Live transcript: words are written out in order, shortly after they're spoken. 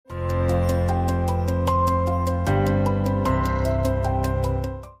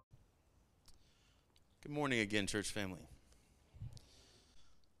again, church family.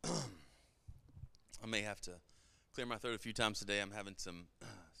 I may have to clear my throat a few times today. I'm having some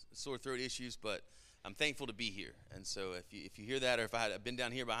sore throat issues, but I'm thankful to be here. And so if you hear that, or if I had been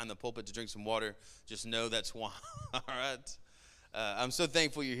down here behind the pulpit to drink some water, just know that's why. All right. I'm so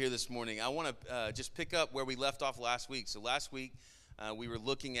thankful you're here this morning. I want to just pick up where we left off last week. So last week we were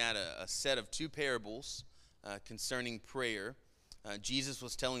looking at a set of two parables concerning prayer. Jesus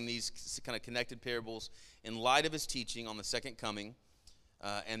was telling these kind of connected parables in light of his teaching on the second coming.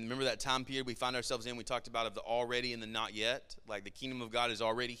 And remember that time period we find ourselves in, we talked about of the already and the not yet. Like the kingdom of God is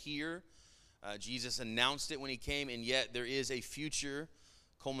already here. Jesus announced it when he came, and yet there is a future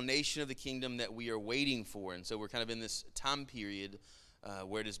culmination of the kingdom that we are waiting for. And so we're kind of in this time period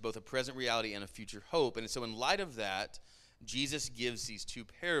where it is both a present reality and a future hope. And so in light of that, Jesus gives these two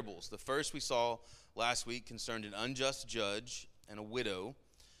parables. The first we saw last week concerned an unjust judge and a widow.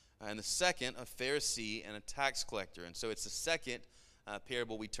 And the second, a Pharisee and a tax collector. And so it's the second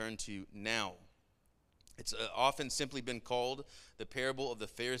parable we turn to now. It's often simply been called the parable of the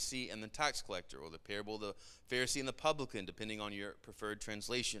Pharisee and the tax collector, or the parable of the Pharisee and the publican, depending on your preferred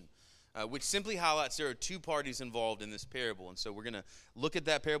translation, which simply highlights there are two parties involved in this parable. And so we're going to look at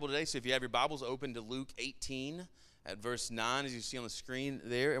that parable today. So if you have your Bibles open to Luke 18 at verse 9, as you see on the screen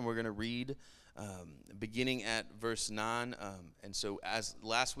there, and we're going to read beginning at verse 9. And so as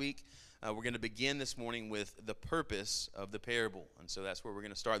last week, we're going to begin this morning with the purpose of the parable. And so that's where we're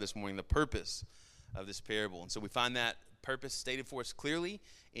going to start this morning, the purpose of this parable. And so we find that purpose stated for us clearly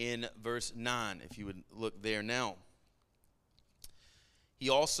in verse 9, if you would look there now. He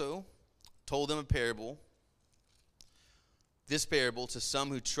also told them a parable, this parable, to some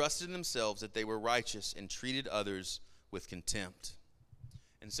who trusted in themselves that they were righteous and treated others with contempt.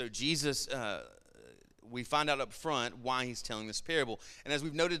 And so Jesus, we find out up front why he's telling this parable. And as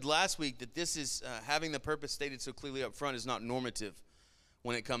we've noted last week, that this is, having the purpose stated so clearly up front is not normative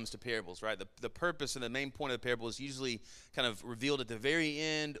when it comes to parables, right? The purpose and the main point of the parable is usually kind of revealed at the very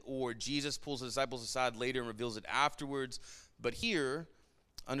end, or Jesus pulls the disciples aside later and reveals it afterwards. But here,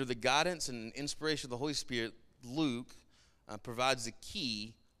 under the guidance and inspiration of the Holy Spirit, Luke provides the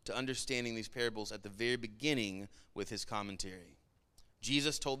key to understanding these parables at the very beginning with his commentary.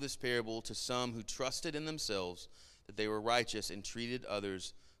 Jesus told this parable to some who trusted in themselves that they were righteous and treated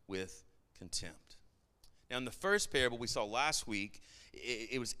others with contempt. Now, in the first parable we saw last week,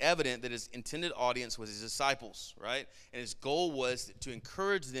 it was evident that his intended audience was his disciples, right? And his goal was to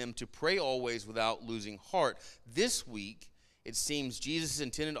encourage them to pray always without losing heart. This week, it seems Jesus'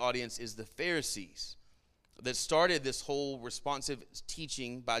 intended audience is the Pharisees that started this whole responsive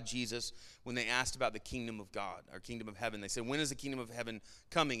teaching by Jesus when they asked about the kingdom of God, or kingdom of heaven. They said, when is the kingdom of heaven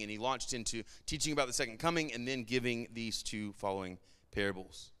coming? And he launched into teaching about the second coming and then giving these two following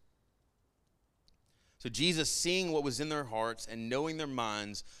parables. So Jesus, seeing what was in their hearts and knowing their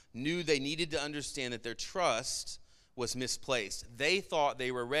minds, knew they needed to understand that their trust was misplaced. They thought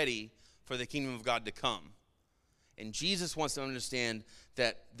they were ready for the kingdom of God to come. And Jesus wants them to understand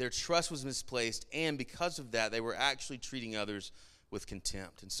that their trust was misplaced, and because of that, they were actually treating others with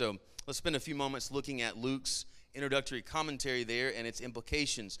contempt. And so let's spend a few moments looking at Luke's introductory commentary there and its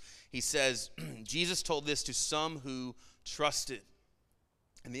implications. He says, Jesus told this to some who trusted.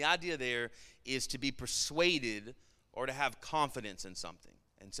 And the idea there is to be persuaded or to have confidence in something.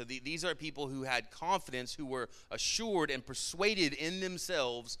 And so these are people who had confidence, who were assured and persuaded in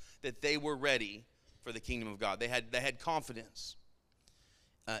themselves that they were ready for the kingdom of God. They had confidence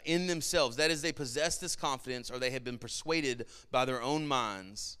in themselves. That is, they possessed this confidence, or they had been persuaded by their own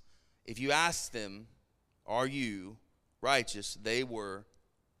minds. If you ask them, are you righteous? They were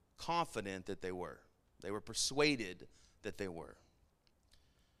confident that they were. They were persuaded that they were.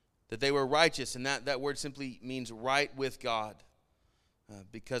 That they were righteous, and that word simply means right with God.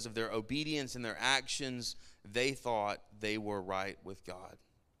 Because of their obedience and their actions, they thought they were right with God.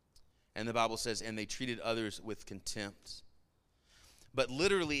 And the Bible says, and they treated others with contempt. But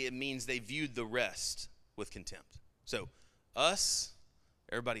literally it means they viewed the rest with contempt. So us,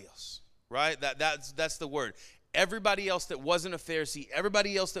 everybody else, right? That's the word. Everybody else that wasn't a Pharisee,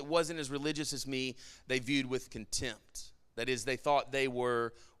 everybody else that wasn't as religious as me, they viewed with contempt. That is, they thought they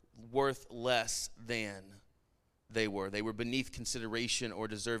were worth less than they were. They were beneath consideration or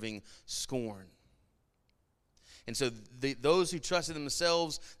deserving scorn. And so those who trusted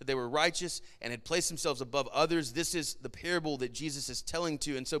themselves that they were righteous and had placed themselves above others, this is the parable that Jesus is telling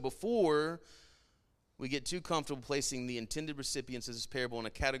to. And so before we get too comfortable placing the intended recipients of this parable in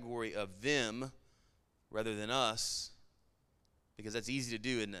a category of them rather than us, because that's easy to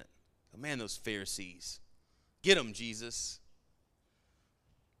do, isn't it? Oh, man, those Pharisees. Get them, Jesus.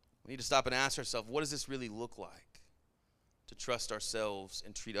 We need to stop and ask ourselves, what does this really look like to trust ourselves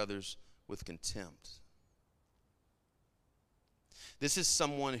and treat others with contempt? This is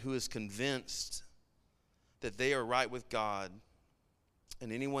someone who is convinced that they are right with God,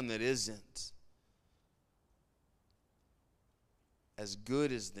 and anyone that isn't as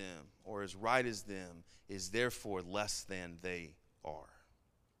good as them or as right as them is therefore less than they are.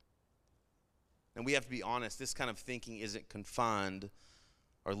 And we have to be honest, this kind of thinking isn't confined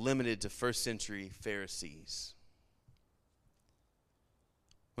or limited to first century Pharisees.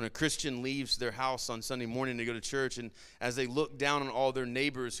 When a Christian leaves their house on Sunday morning to go to church, and as they look down on all their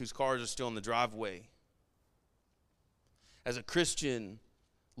neighbors whose cars are still in the driveway, as a Christian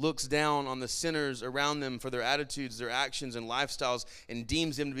looks down on the sinners around them for their attitudes, their actions, and lifestyles, and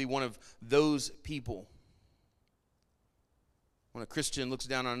deems them to be one of those people. When a Christian looks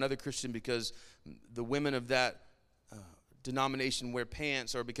down on another Christian because the women of that denomination wear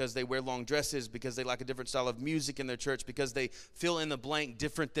pants, or because they wear long dresses, because they like a different style of music in their church, because they fill in the blank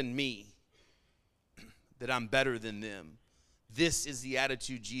different than me, that I'm better than them. This is the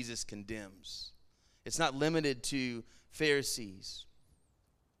attitude Jesus condemns. It's not limited to Pharisees.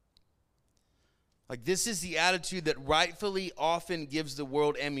 Like, this is the attitude that rightfully often gives the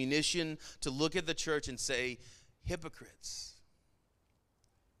world ammunition to look at the church and say, hypocrites.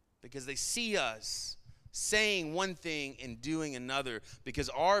 Because they see us saying one thing and doing another, because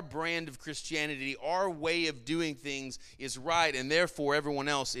our brand of Christianity, our way of doing things is right, and therefore everyone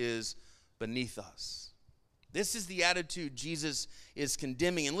else is beneath us. This is the attitude Jesus is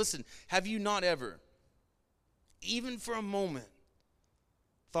condemning. And listen, have you not ever, even for a moment,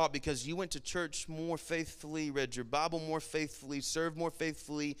 thought because you went to church more faithfully, read your Bible more faithfully, served more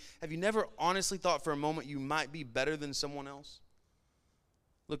faithfully, have you never honestly thought for a moment you might be better than someone else?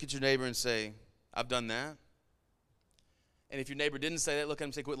 Look at your neighbor and say, I've done that. And if your neighbor didn't say that, look at him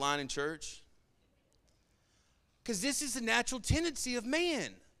and say, quit lying in church. Because this is the natural tendency of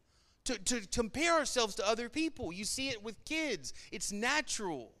man, to compare ourselves to other people. You see it with kids. It's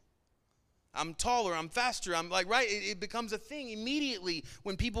natural. I'm taller, I'm faster, I'm like, right? It becomes a thing immediately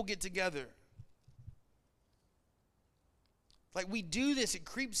when people get together. Like, we do this, it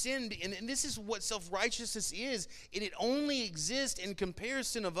creeps in, and this is what self-righteousness is, and it only exists in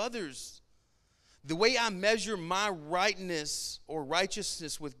comparison of others. The way I measure my rightness or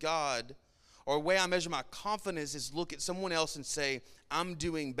righteousness with God, or the way I measure my confidence, is look at someone else and say, I'm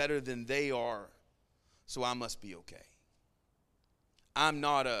doing better than they are, so I must be okay. I'm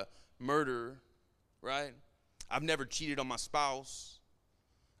not a murderer, right? I've never cheated on my spouse.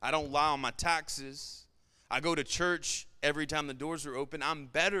 I don't lie on my taxes. I go to church every time the doors are open. I'm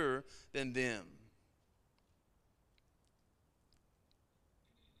better than them.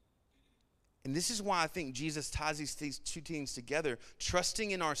 And this is why I think Jesus ties these two things together. Trusting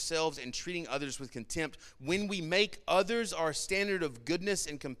in ourselves and treating others with contempt. When we make others our standard of goodness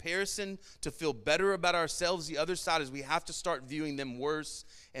in comparison to feel better about ourselves, the other side is we have to start viewing them worse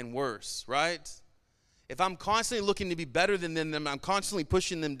and worse, right? If I'm constantly looking to be better than them, I'm constantly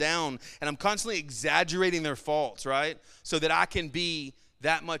pushing them down, and I'm constantly exaggerating their faults, right? So that I can be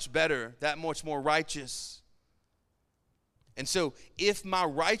that much better, that much more righteous. And so if my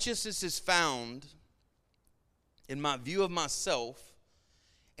righteousness is found in my view of myself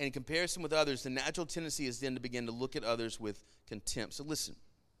and in comparison with others, the natural tendency is then to begin to look at others with contempt. So listen,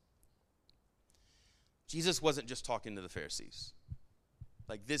 Jesus wasn't just talking to the Pharisees.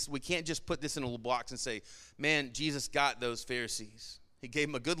 Like this, we can't just put this in a little box and say, man, Jesus got those Pharisees. He gave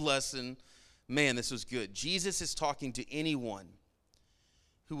them a good lesson. Man, this was good. Jesus is talking to anyone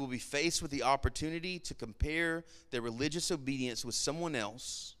who will be faced with the opportunity to compare their religious obedience with someone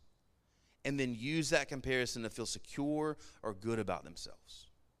else and then use that comparison to feel secure or good about themselves.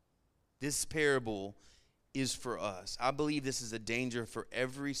 This parable is for us. I believe this is a danger for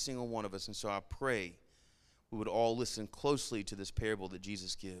every single one of us, and so I pray we would all listen closely to this parable that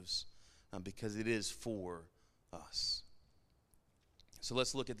Jesus gives because it is for us. So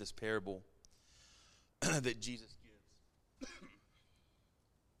let's look at this parable that Jesus gives.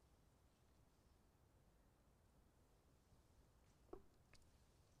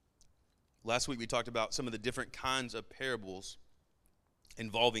 Last week we talked about some of the different kinds of parables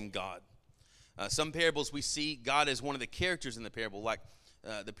involving God. Some parables we see God as one of the characters in the parable, like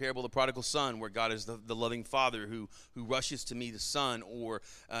the parable of the prodigal son, where God is the loving father who rushes to meet the son, or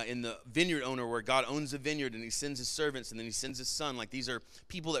in the vineyard owner, where God owns the vineyard and he sends his servants and then he sends his son. Like, these are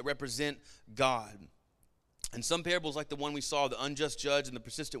people that represent God. And some parables, like the one we saw, the unjust judge and the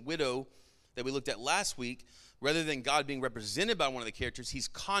persistent widow that we looked at last week, rather than God being represented by one of the characters, he's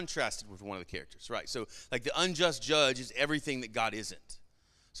contrasted with one of the characters, right? So, like, the unjust judge is everything that God isn't.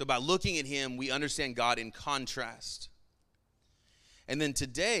 So by looking at him, we understand God in contrast. And then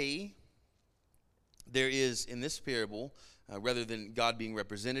today, there is, in this parable, rather than God being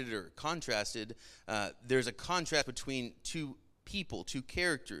represented or contrasted, there's a contrast between two people, two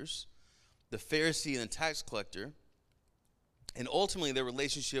characters, the Pharisee and the tax collector, and ultimately their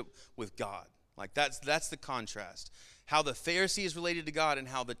relationship with God. Like that's the contrast. How the Pharisee is related to God and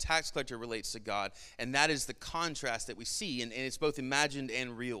how the tax collector relates to God. And that is the contrast that we see. And it's both imagined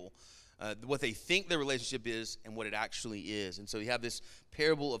and real. What they think their relationship is and what it actually is. And so you have this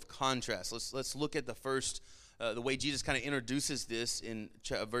parable of contrast. Let's look at the first, the way Jesus kind of introduces this in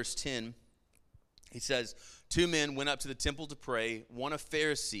verse 10. He says, 2 men went up to the temple to pray, one a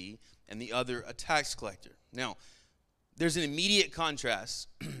Pharisee and the other a tax collector. Now, there's an immediate contrast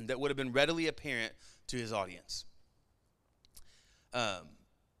that would have been readily apparent to his audience.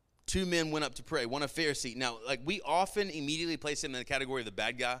 2 men went up to pray, one a Pharisee. Now, like we often immediately place him in the category of the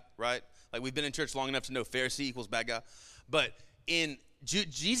bad guy, right? Like we've been in church long enough to know Pharisee equals bad guy. But in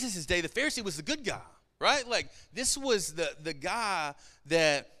Jesus' day, the Pharisee was the good guy, right? Like this was the guy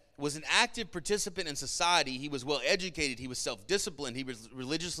that was an active participant in society. He was well educated. He was self-disciplined. He was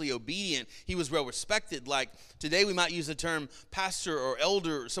religiously obedient. He was well respected. Like today we might use the term pastor or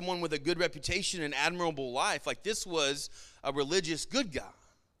elder, or someone with a good reputation and admirable life. Like this was a religious good guy.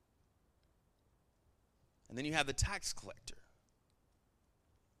 And then you have the tax collector.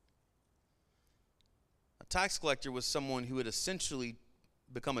 A tax collector was someone who had essentially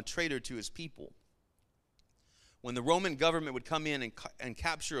become a traitor to his people. When the Roman government would come in and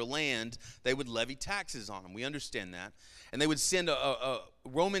capture a land, they would levy taxes on them. We understand that. And they would send a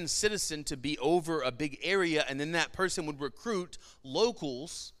Roman citizen to be over a big area, and then that person would recruit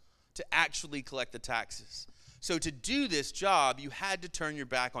locals to actually collect the taxes. So to do this job, you had to turn your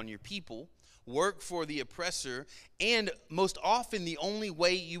back on your people, work for the oppressor, and most often the only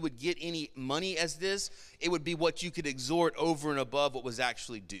way you would get any money as this, it would be what you could extort over and above what was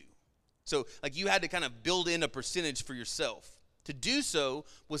actually due. So like you had to kind of build in a percentage for yourself. To do so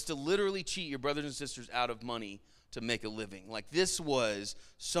was to literally cheat your brothers and sisters out of money to make a living. Like this was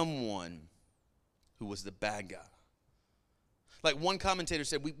someone who was the bad guy. Like one commentator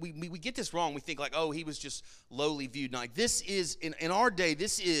said, we get this wrong. We think like, oh, he was just lowly viewed. Now, like this is, in our day,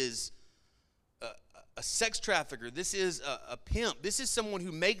 this is a sex trafficker. This is a pimp. This is someone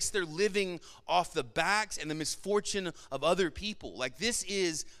who makes their living off the backs and the misfortune of other people. Like this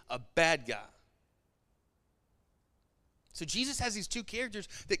is a bad guy. So Jesus has these two characters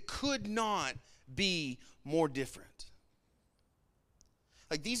that could not be more different.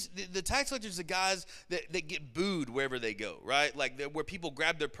 Like the tax collectors are the guys that get booed wherever they go, right? Like where people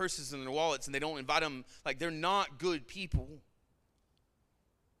grab their purses and their wallets and they don't invite them. Like they're not good people.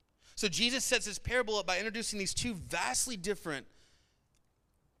 So Jesus sets this parable up by introducing these two vastly different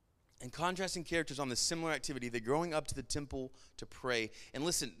and contrasting characters on this similar activity. They're going up to the temple to pray. And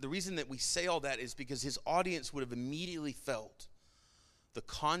listen, the reason that we say all that is because his audience would have immediately felt the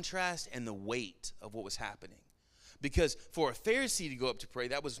contrast and the weight of what was happening. Because for a Pharisee to go up to pray,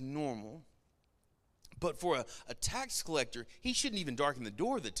 that was normal. But for a tax collector, he shouldn't even darken the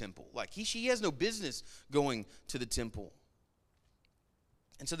door of the temple. Like he has no business going to the temple.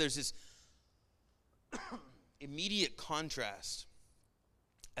 And so there's this immediate contrast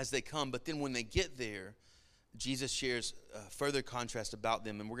as they come. But then when they get there, Jesus shares further contrast about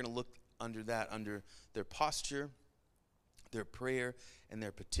them. And we're going to look under their posture, their prayer, and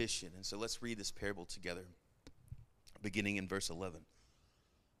their petition. And so let's read this parable together, beginning in verse 11.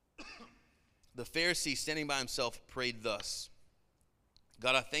 The Pharisee, standing by himself, prayed thus: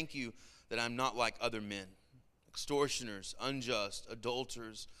 God, I thank you that I'm not like other men, extortioners, unjust,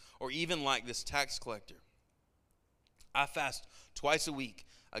 adulterers, or even like this tax collector. I fast twice a week.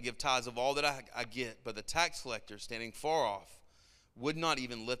 I give tithes of all that I get. But the tax collector, standing far off, would not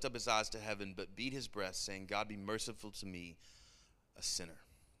even lift up his eyes to heaven, but beat his breast, saying, God, be merciful to me, a sinner.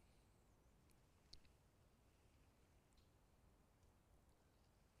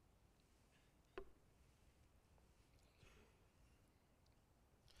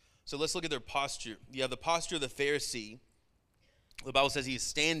 So let's look at their posture. You have the posture of the Pharisee. The Bible says he is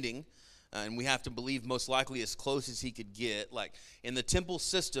standing, and we have to believe most likely as close as he could get. Like in the temple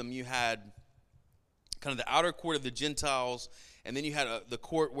system, you had kind of the outer court of the Gentiles, and then you had the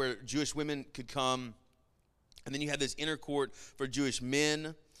court where Jewish women could come, and then you had this inner court for Jewish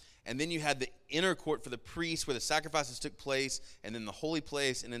men, and then you had the inner court for the priests where the sacrifices took place, and then the holy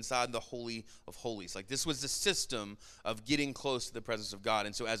place, and inside the Holy of Holies. Like this was the system of getting close to the presence of God.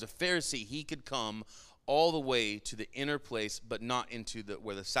 And so as a Pharisee, he could come all the way to the inner place, but not into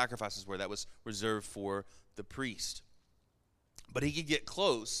where the sacrifices were. That was reserved for the priest. But he could get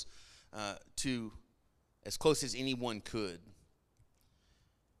close to as close as anyone could.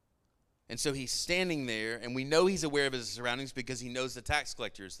 And so he's standing there, and we know he's aware of his surroundings because he knows the tax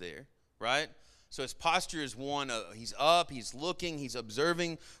collector is there, right? So his posture is one, he's up, he's looking, he's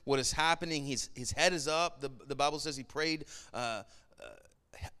observing what is happening. His head is up. The Bible says he prayed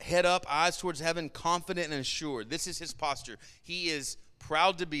head up, eyes towards heaven, confident and assured. This is his posture. He is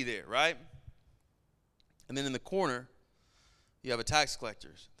proud to be there, right? And then in the corner, you have a tax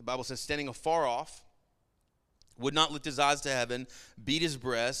collector. The Bible says standing afar off, would not lift his eyes to heaven, beat his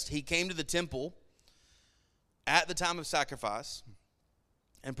breast. He came to the temple at the time of sacrifice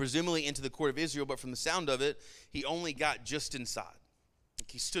and presumably into the court of Israel, but from the sound of it, he only got just inside.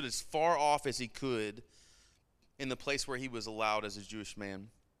 He stood as far off as he could in the place where he was allowed as a Jewish man.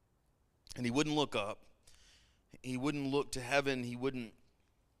 And he wouldn't look up. He wouldn't look to heaven. He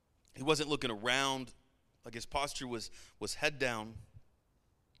wasn't looking around. Like his posture was head down.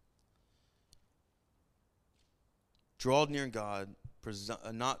 Draw near God,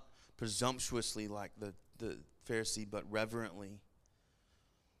 not presumptuously like the Pharisee, but reverently.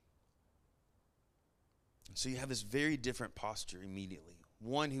 So you have this very different posture immediately.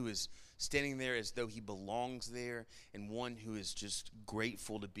 One who is standing there as though he belongs there, and one who is just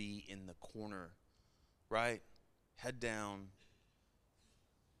grateful to be in the corner, right? Head down.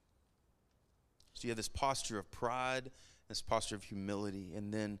 So you have this posture of pride, this posture of humility.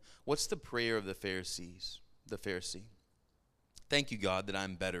 And then what's the prayer of the Pharisee? Thank you, God, that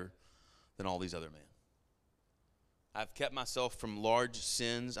I'm better than all these other men. I've kept myself from large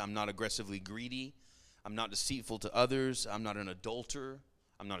sins. I'm not aggressively greedy. I'm not deceitful to others. I'm not an adulterer.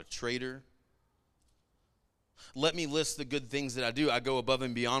 I'm not a traitor. Let me list the good things that I do. I go above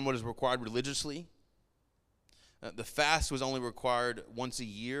and beyond what is required religiously. The fast was only required once a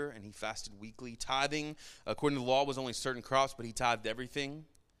year, and he fasted weekly. Tithing, according to the law, was only certain crops, but he tithed everything.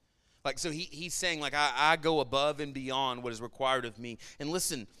 Like, so he's saying, like, I go above and beyond what is required of me. And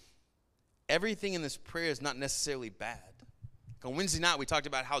listen, everything in this prayer is not necessarily bad. On Wednesday night, we talked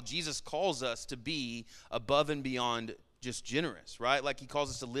about how Jesus calls us to be above and beyond just generous, right? Like he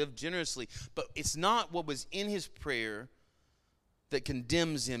calls us to live generously. But it's not what was in his prayer that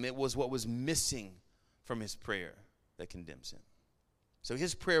condemns him. It was what was missing from his prayer that condemns him. So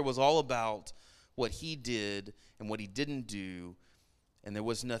his prayer was all about what he did and what he didn't do, and there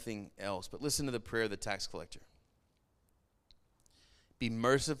was nothing else. But listen to the prayer of the tax collector. Be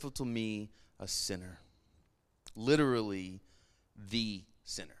merciful to me, a sinner. Literally, the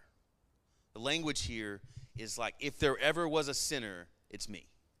sinner. The language here is like, if there ever was a sinner, it's me.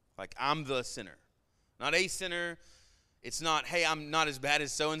 Like, I'm the sinner. Not a sinner. It's not, hey, I'm not as bad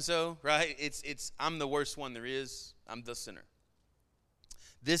as so-and-so, right? It's I'm the worst one there is. I'm the sinner.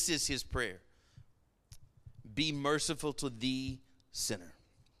 This is his prayer. Be merciful to the sinner.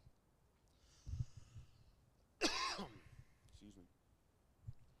 Excuse me.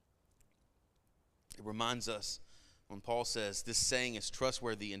 It reminds us when Paul says, this saying is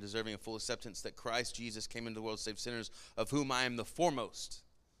trustworthy and deserving of full acceptance, that Christ Jesus came into the world to save sinners, of whom I am the foremost.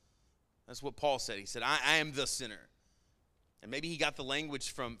 That's what Paul said. He said, I am the sinner. And maybe he got the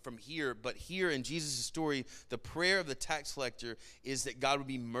language from here, but here in Jesus' story, the prayer of the tax collector is that God would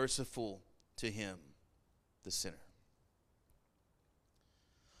be merciful to him, the sinner.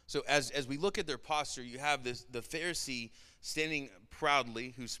 So as we look at their posture, you have the Pharisee standing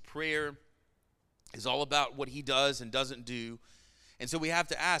proudly, whose prayer is all about what he does and doesn't do. And so we have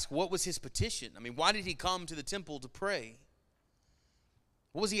to ask, what was his petition? I mean, why did he come to the temple to pray?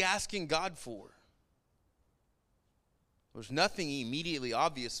 What was he asking God for? There's nothing immediately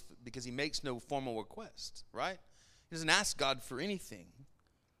obvious because he makes no formal request, right? He doesn't ask God for anything.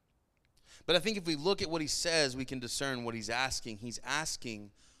 But I think if we look at what he says, we can discern what he's asking. He's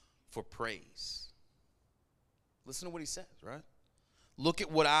asking for praise. Listen to what he says, right? Look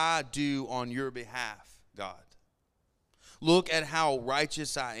at what I do on your behalf, God. Look at how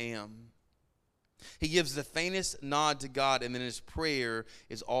righteous I am. He gives the faintest nod to God, and then his prayer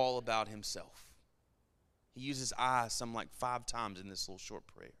is all about himself. He uses I some like 5 times in this little short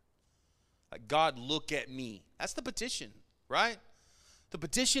prayer. Like, God, look at me. That's the petition, right? The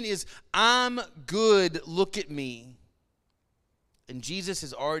petition is, I'm good, look at me. And Jesus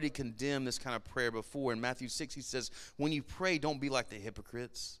has already condemned this kind of prayer before. In Matthew 6, he says, when you pray, don't be like the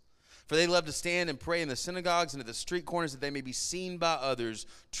hypocrites. For they love to stand and pray in the synagogues and at the street corners that they may be seen by others.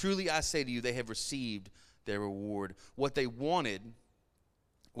 Truly I say to you, they have received their reward. What they wanted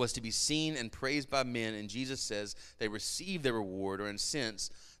was to be seen and praised by men. And Jesus says they received their reward, or in a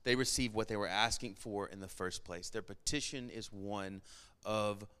sense, they received what they were asking for in the first place. Their petition is one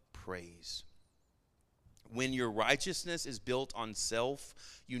of praise. When your righteousness is built on self,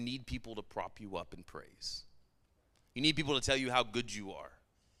 you need people to prop you up in praise. You need people to tell you how good you are.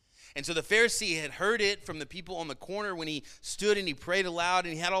 And so the Pharisee had heard it from the people on the corner when he stood and he prayed aloud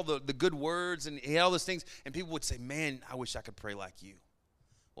and he had all the good words and he had all those things. And people would say, man, I wish I could pray like you.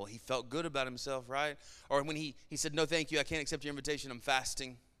 Well, he felt good about himself, right? Or when he said, no, thank you, I can't accept your invitation, I'm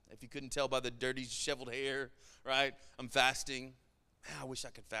fasting. If you couldn't tell by the dirty, disheveled hair, right? I'm fasting. Man, I wish I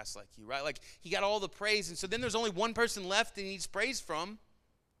could fast like you, right? Like, he got all the praise. And so then there's only one person left that he needs praise from.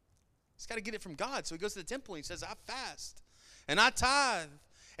 He's got to get it from God. So he goes to the temple and he says, I fast and I tithe.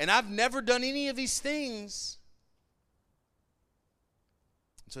 And I've never done any of these things.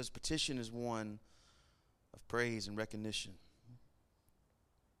 And so his petition is one of praise and recognition.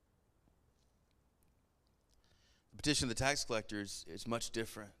 The petition of the tax collector is much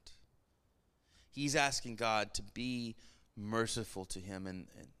different. He's asking God to be merciful to him. And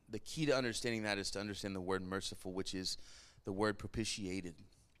the key to understanding that is to understand the word merciful, which is the word propitiated.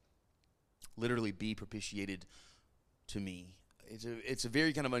 Literally, be propitiated to me. It's a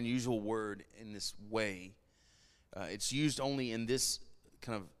very kind of unusual word in this way. It's used only in this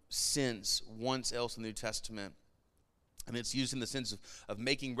kind of sense once else in the New Testament. And it's used in the sense of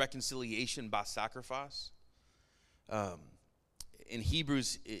making reconciliation by sacrifice. In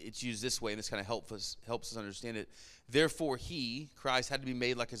Hebrews, it's used this way, and this kind of helps us understand it. Therefore, he, Christ, had to be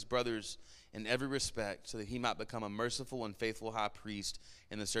made like his brothers in every respect so that he might become a merciful and faithful high priest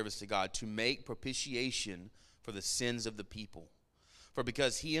in the service to God, to make propitiation for the sins of the people. For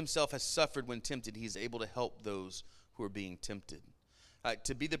because he himself has suffered when tempted, he is able to help those who are being tempted.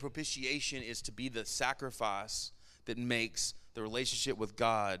 To be the propitiation is to be the sacrifice that makes the relationship with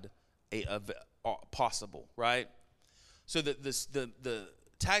God possible, right? So the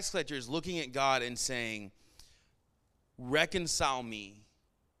tax collector is looking at God and saying, reconcile me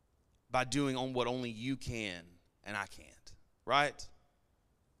by doing on what only you can and I can't, right?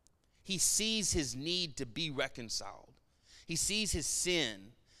 He sees his need to be reconciled. He sees his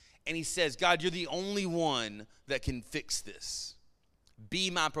sin, and he says, God, you're the only one that can fix this. Be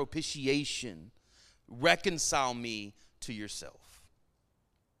my propitiation. Reconcile me to yourself.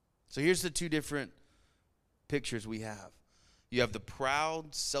 So here's the two different pictures we have. You have the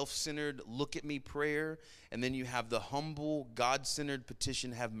proud, self-centered, look at me prayer, and then you have the humble, God-centered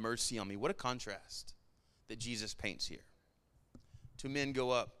petition, have mercy on me. What a contrast that Jesus paints here. Two men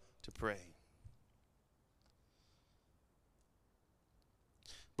go up to pray.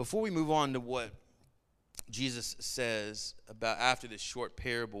 Before we move on to what Jesus says about after this short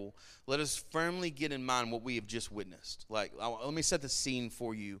parable, let us firmly get in mind what we have just witnessed. Let me set the scene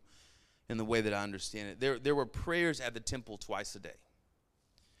for you in the way that I understand it. There were prayers at the temple twice a day,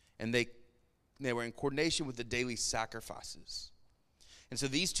 and they were in coordination with the daily sacrifices. And so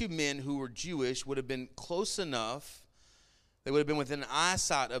these two men who were Jewish would have been close enough. They would have been within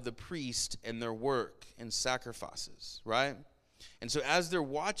eyesight of the priest and their work and sacrifices, right? And so as they're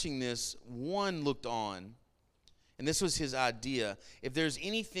watching this, one looked on, and this was his idea. If there's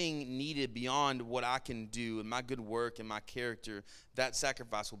anything needed beyond what I can do and my good work and my character, that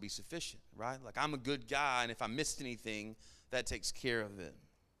sacrifice will be sufficient, right? Like, I'm a good guy, and if I missed anything, that takes care of it.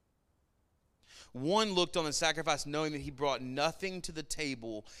 One looked on the sacrifice knowing that he brought nothing to the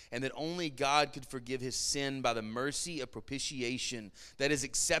table and that only God could forgive his sin by the mercy of propitiation, that is,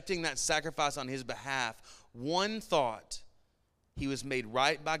 accepting that sacrifice on his behalf. One thought he was made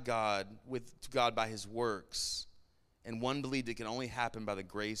right by God, with God by his works. And one believed it can only happen by the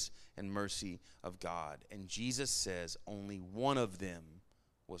grace and mercy of God. And Jesus says only one of them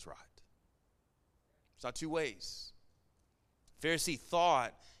was right. It's not two ways. Pharisee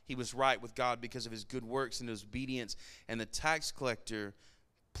thought he was right with God because of his good works and his obedience. And the tax collector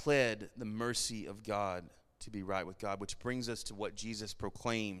pled the mercy of God to be right with God, which brings us to what Jesus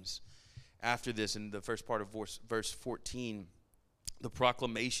proclaims after this in the first part of verse 14. The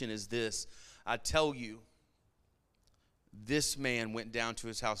proclamation is this: I tell you, this man went down to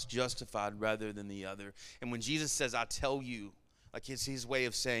his house justified rather than the other. And when Jesus says, I tell you, like, it's his way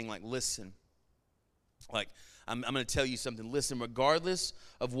of saying, like, listen, like, I'm going to tell you something. Listen, regardless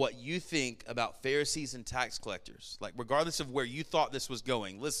of what you think about Pharisees and tax collectors, like, regardless of where you thought this was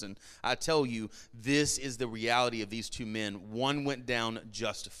going, listen, I tell you, this is the reality of these two men. One went down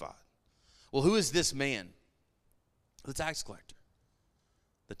justified. Well, who is this man? The tax collector.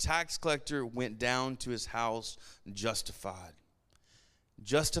 The tax collector went down to his house justified.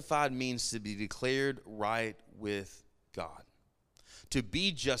 Justified means to be declared right with God. To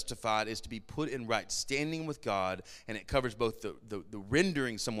be justified is to be put in right standing with God, and it covers both the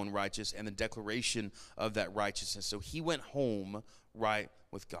rendering someone righteous and the declaration of that righteousness. So he went home right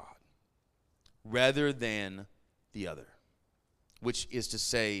with God. rather than the other, which is to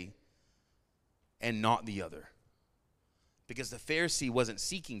say, and not the other. Because the Pharisee wasn't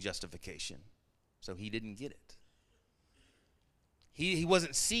seeking justification, so he didn't get it. He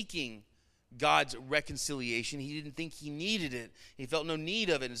wasn't seeking God's reconciliation. He didn't think he needed it. He felt no need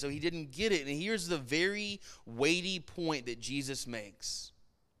of it, and so he didn't get it. And here's the very weighty point that Jesus makes.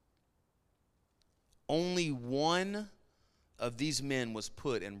 Only one of these men was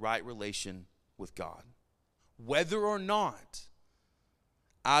put in right relation with God. Whether or not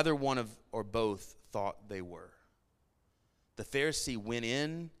either one of or both thought they were. The Pharisee went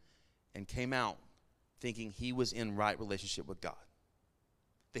in and came out thinking he was in right relationship with God,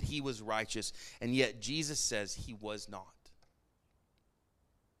 that he was righteous, and yet Jesus says he was not.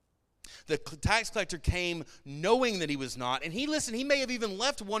 The tax collector came knowing that he was not, and he may have even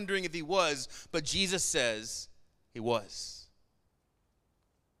left wondering if he was, but Jesus says he was.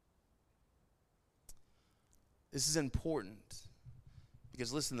 This is important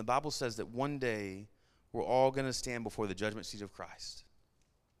because, listen, the Bible says that one day we're all going to stand before the judgment seat of Christ.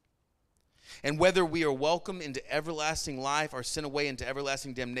 And whether we are welcomed into everlasting life or sent away into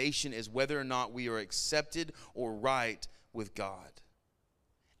everlasting damnation is whether or not we are accepted or right with God.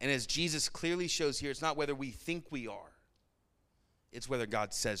 And as Jesus clearly shows here, it's not whether we think we are. It's whether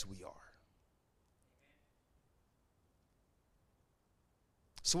God says we are.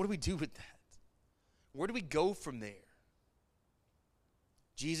 So what do we do with that? Where do we go from there?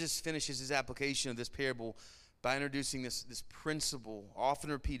 Jesus finishes his application of this parable by introducing this principle,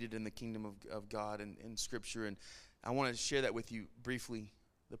 often repeated in the kingdom of God and in Scripture. And I want to share that with you briefly,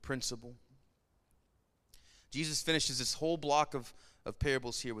 the principle. Jesus finishes this whole block of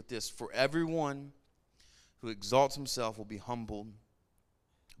parables here with this. For everyone who exalts himself will be humbled,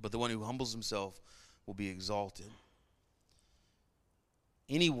 but the one who humbles himself will be exalted.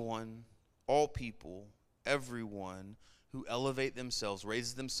 Anyone, all people, everyone who elevate themselves,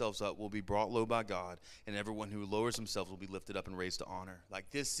 raises themselves up, will be brought low by God, and everyone who lowers themselves will be lifted up and raised to honor. Like,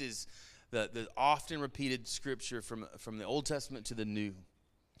 this is the often repeated scripture from the Old Testament to the New.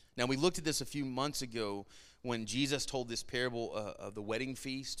 Now, we looked at this a few months ago when Jesus told this parable of the wedding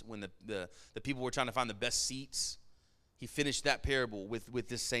feast, when the people were trying to find the best seats. He finished that parable with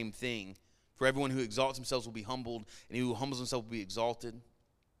this same thing. For everyone who exalts themselves will be humbled, and he who humbles himself will be exalted.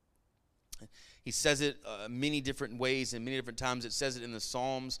 He says it many different ways and many different times. It says it in the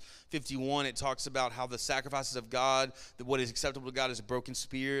Psalms 51. It talks about how the sacrifices of God, that what is acceptable to God is a broken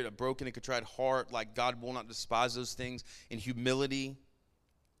spirit, a broken and contrite heart. Like, God will not despise those things. In humility.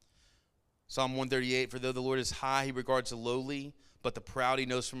 Psalm 138, for though the Lord is high, he regards the lowly, but the proud he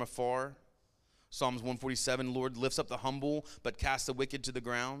knows from afar. Psalms 147, Lord lifts up the humble, but casts the wicked to the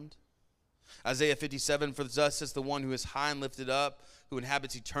ground. Isaiah 57, for thus says the one who is high and lifted up, who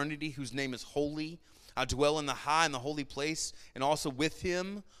inhabits eternity, whose name is holy. I dwell in the high and the holy place, and also with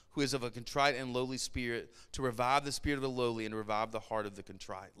him who is of a contrite and lowly spirit, to revive the spirit of the lowly and revive the heart of the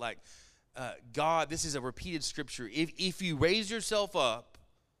contrite. Like, God, this is a repeated scripture. If you raise yourself up,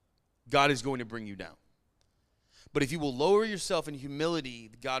 God is going to bring you down. But if you will lower yourself in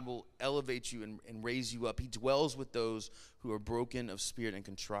humility, God will elevate you and raise you up. He dwells with those who are broken of spirit and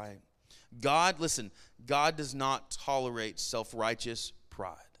contrite. God, listen, God does not tolerate self-righteous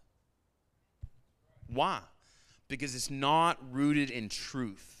pride. Why? Because it's not rooted in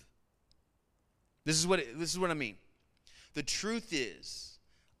truth. This is what I mean. The truth is,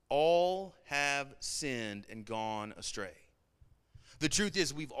 all have sinned and gone astray. The truth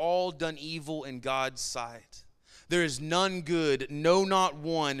is, we've all done evil in God's sight. There is none good, no, not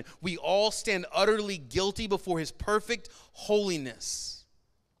one. We all stand utterly guilty before his perfect holiness.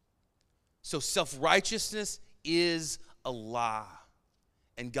 So self-righteousness is a lie,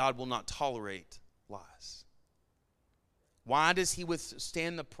 and God will not tolerate lies. Why does he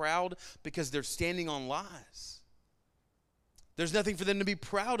withstand the proud? Because they're standing on lies. There's nothing for them to be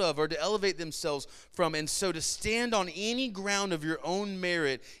proud of or to elevate themselves from. And so to stand on any ground of your own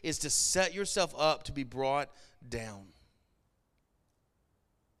merit is to set yourself up to be brought down.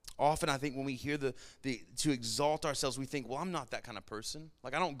 Often I think when we hear to exalt ourselves, we think, well, I'm not that kind of person.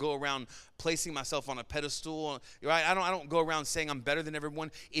 Like, I don't go around placing myself on a pedestal, right? I don't go around saying I'm better than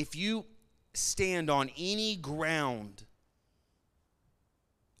everyone. If you stand on any ground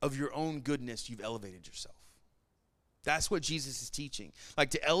of your own goodness, you've elevated yourself. That's what Jesus is teaching.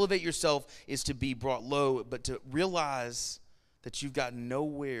 Like, to elevate yourself is to be brought low, but to realize that you've got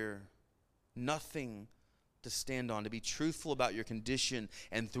nowhere, nothing to stand on, to be truthful about your condition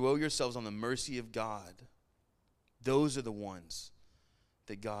and throw yourselves on the mercy of God. Those are the ones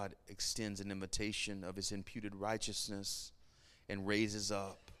that God extends an invitation of his imputed righteousness and raises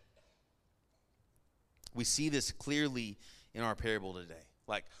up. We see this clearly in our parable today.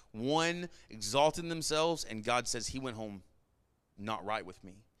 Like, one exalted themselves, and God says he went home not right with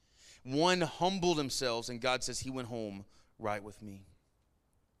me. One humbled themselves, and God says he went home right with me.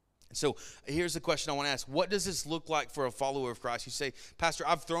 So here's the question I want to ask. What does this look like for a follower of Christ? You say, Pastor,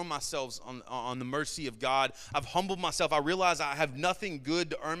 I've thrown myself on the mercy of God. I've humbled myself. I realize I have nothing good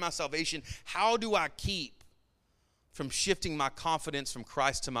to earn my salvation. How do I keep from shifting my confidence from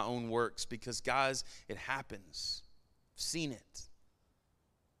Christ to my own works? Because, guys, it happens. I've seen it.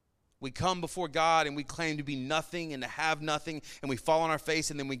 We come before God and we claim to be nothing and to have nothing, and we fall on our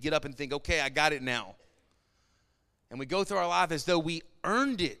face, and then we get up and think, okay, I got it now. And we go through our life as though we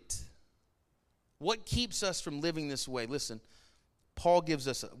earned it. What keeps us from living this way? Listen, Paul gives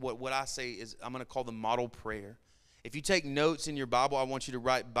us what I say is, I'm going to call the model prayer. If you take notes in your Bible, I want you to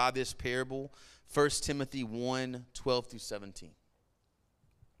write by this parable, 1 Timothy 1, 12 through 17.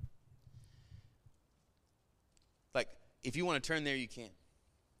 Like, if you want to turn there, you can.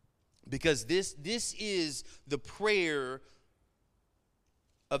 Because this is the prayer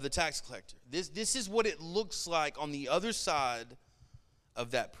of the tax collector. This is what it looks like on the other side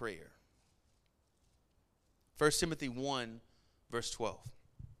of that prayer. 1 Timothy 1, verse 12.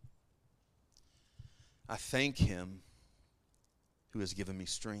 I thank him who has given me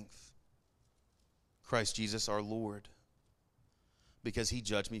strength, Christ Jesus our Lord, because he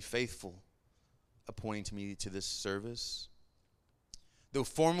judged me faithful, appointing me to this service. Though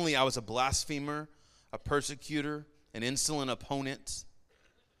formerly I was a blasphemer, a persecutor, an insolent opponent,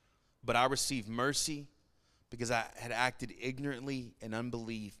 but I received mercy because I had acted ignorantly in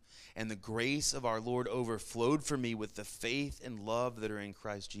unbelief, and the grace of our Lord overflowed for me with the faith and love that are in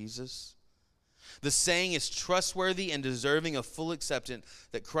Christ Jesus. The saying is trustworthy and deserving of full acceptance,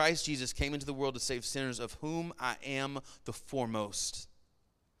 that Christ Jesus came into the world to save sinners, of whom I am the foremost.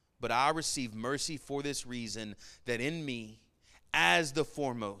 But I received mercy for this reason, that in me, as the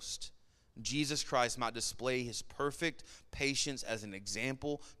foremost, Jesus Christ might display his perfect patience as an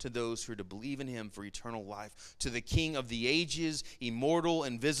example to those who are to believe in him for eternal life. To the King of the ages, immortal,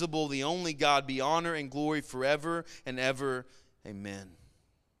 invisible, the only God, be honor and glory forever and ever. Amen.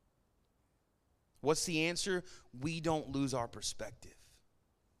 What's the answer? We don't lose our perspective.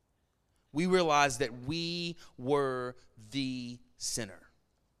 We realize that we were the sinner.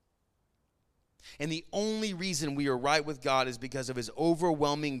 And the only reason we are right with God is because of his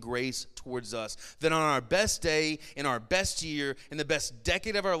overwhelming grace towards us. That on our best day, in our best year, in the best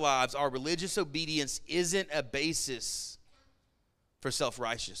decade of our lives, our religious obedience isn't a basis for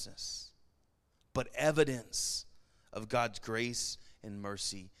self-righteousness, but evidence of God's grace and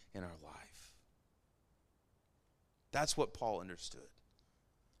mercy in our life. That's what Paul understood.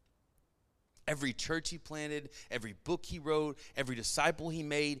 Every church he planted, every book he wrote, every disciple he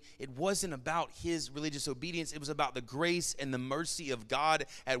made, it wasn't about his religious obedience. It was about the grace and the mercy of God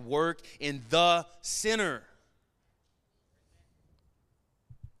at work in the sinner.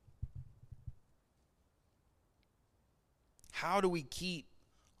 How do we keep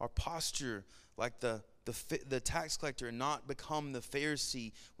our posture like the tax collector and not become the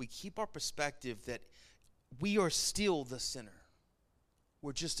Pharisee? We keep our perspective that we are still the sinner.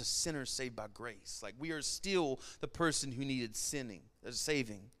 We're just a sinner saved by grace. Like, we are still the person who needed saving.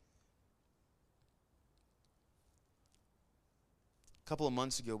 A couple of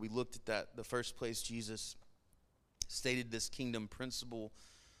months ago, we looked at the first place Jesus stated this kingdom principle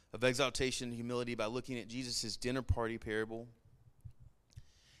of exaltation and humility by looking at Jesus' dinner party parable.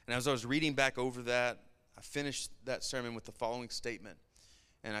 And as I was reading back over that, I finished that sermon with the following statement,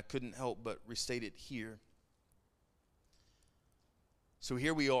 and I couldn't help but restate it here. So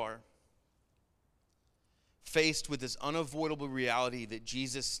here we are, faced with this unavoidable reality that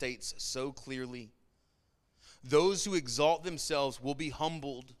Jesus states so clearly. Those who exalt themselves will be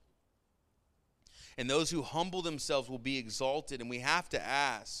humbled, and those who humble themselves will be exalted. And we have to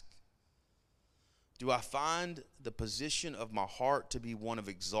ask, do I find the position of my heart to be one of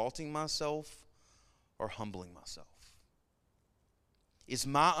exalting myself or humbling myself? Is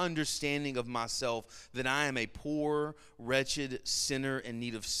my understanding of myself that I am a poor, wretched sinner in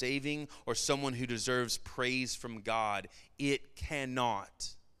need of saving, or someone who deserves praise from God? It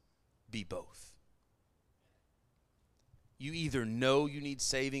cannot be both. You either know you need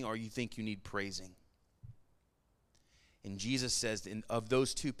saving or you think you need praising. And Jesus says of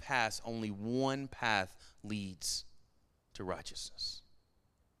those two paths, only one path leads to righteousness.